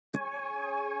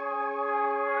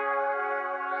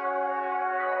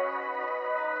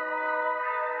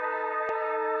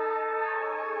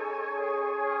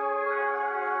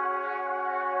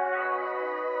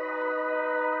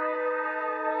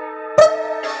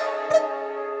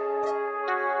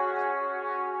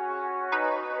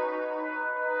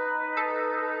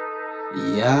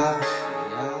Yeah.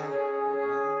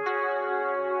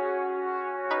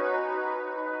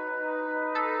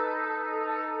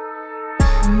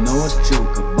 No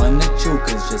joker, but the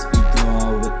jokers just be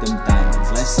going with them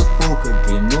diamonds. Life's a poker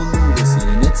game, no Lewis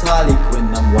Lane, it's Harley Quinn,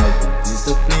 I'm wiping. Fuse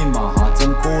the flame, my heart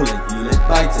I'm cold, I feel it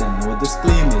biting. No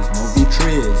disclaimers, no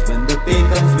betrayers. When the pain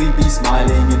comes, we be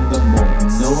smiling in the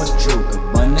moment. No joker,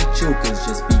 but the jokers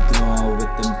just be going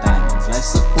with them diamonds.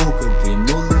 Life's a poker game,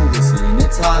 no Lewis Lane,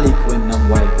 it's Harley Quinn, I'm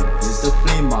wiping. Fuse the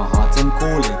flame, my heart I'm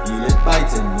cold, I feel it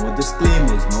biting. No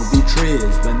disclaimers, no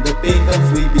betrayers. When the pain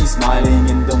comes, we be smiling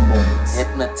in the moment.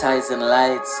 Hypnotizing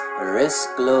lights, wrist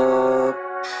globe.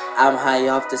 I'm high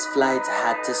off this flight,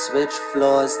 had to switch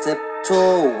floors.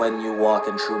 Tiptoe when you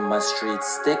walking through my street.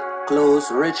 Stick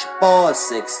close, rich boss,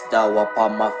 6 dough up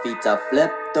on my feet, I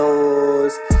flip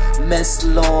those. Miss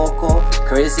Loco,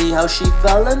 crazy how she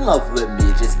fell in love with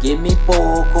me, just gave me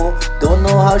poco. Don't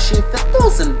know how she fit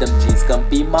those in them jeans, can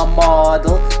be my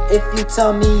model. If you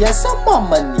tell me yes, I'm on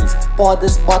my knees. Pour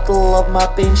this bottle of my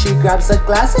pain, she grabs a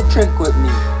glass and drink with me.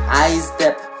 Eyes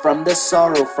dip from the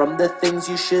sorrow, from the things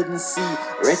you shouldn't see.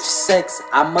 Rich sex,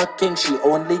 I'm a king, she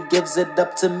only gives it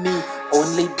up to me.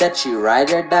 Only that she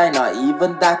ride or die, not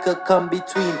even that could come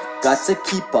between. Got to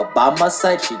keep her by my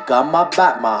side, she got my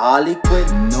back, my Harley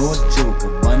Quinn. No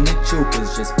joker, but the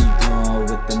jokers just be going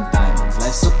with them diamonds.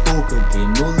 Life's a poker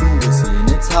game, no Lewis Lane,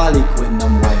 it's Harley Quinn,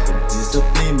 I'm wiping. Fuse the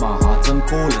flame, my heart I'm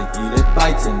cold, I feel it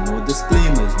biting. No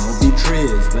disclaimers, no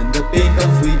betrayers. When the pain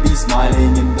comes, we be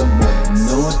smiling in the moment.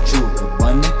 No joker,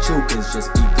 but the jokers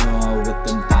just be going with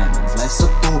them diamonds. Life's a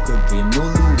poker game, no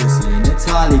Lewis Lane, it's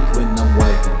Harley Quinn, I'm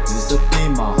wiping. Fuse the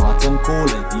flame, my heart I'm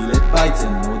cold, I feel it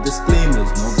biting. No disclaimers,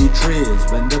 no betrayers.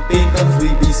 When the pain comes, we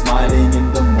be smiling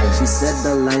in the moment. She said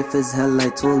the life is hell, I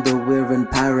told her we're in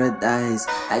paradise.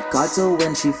 I caught her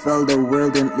when she fell, the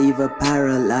world didn't leave her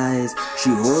paralyzed. She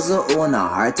holds her own, a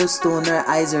heart of stone, her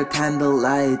eyes are candle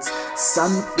lights.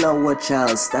 Sunflower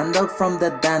child, stand out from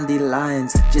the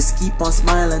dandelions. Just keep on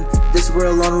smiling, this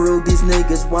world on road, these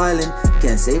niggas wildin'.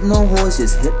 Can't save no hoes,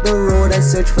 just hit the road, I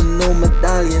search for no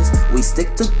medallions. We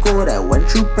stick to code, I went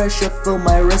through pressure, fill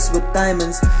my wrist with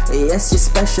diamonds. Yes, you're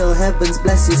special, heavens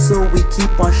bless you, so we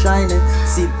keep on shining.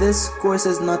 See, this course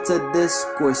is not a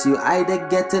discourse, you either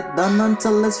get it done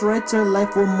until it's right, or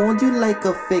life will mold you like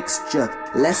a fixture.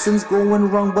 Lessons going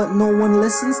wrong, but no one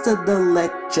listens to the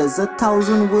lectures.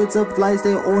 1,000 words of lies,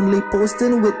 they only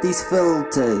posting with these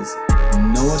filters.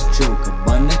 No joker,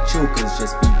 but the jokers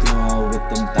just be going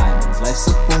with them diamonds. Life's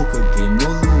a poker